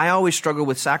that I always struggle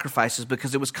with sacrifices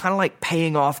because it was kind of like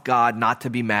paying off God not to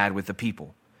be mad with the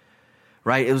people,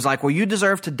 right? It was like, well, you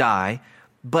deserve to die,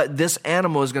 but this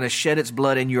animal is going to shed its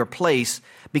blood in your place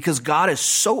because God is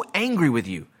so angry with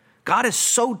you. God is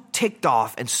so ticked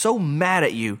off and so mad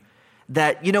at you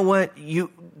that, you know what,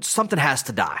 something has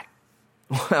to die.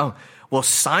 Well,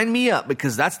 sign me up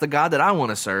because that's the God that I want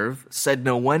to serve, said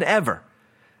no one ever.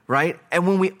 Right? And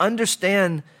when we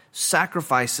understand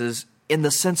sacrifices in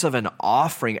the sense of an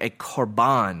offering, a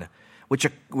korban, which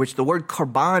the word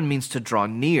korban means to draw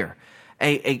near.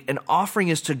 An offering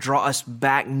is to draw us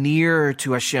back nearer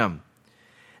to Hashem.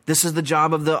 This is the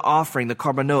job of the offering, the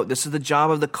korbanot. This is the job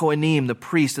of the kohanim, the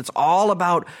priest. It's all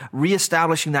about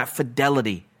reestablishing that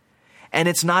fidelity. And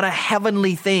it's not a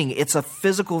heavenly thing. It's a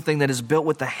physical thing that is built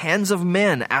with the hands of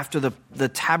men after the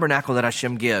tabernacle that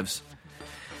Hashem gives.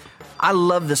 I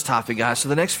love this topic, guys. So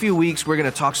the next few weeks, we're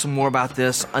going to talk some more about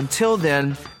this. Until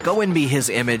then, go and be His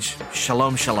image.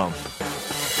 Shalom, shalom.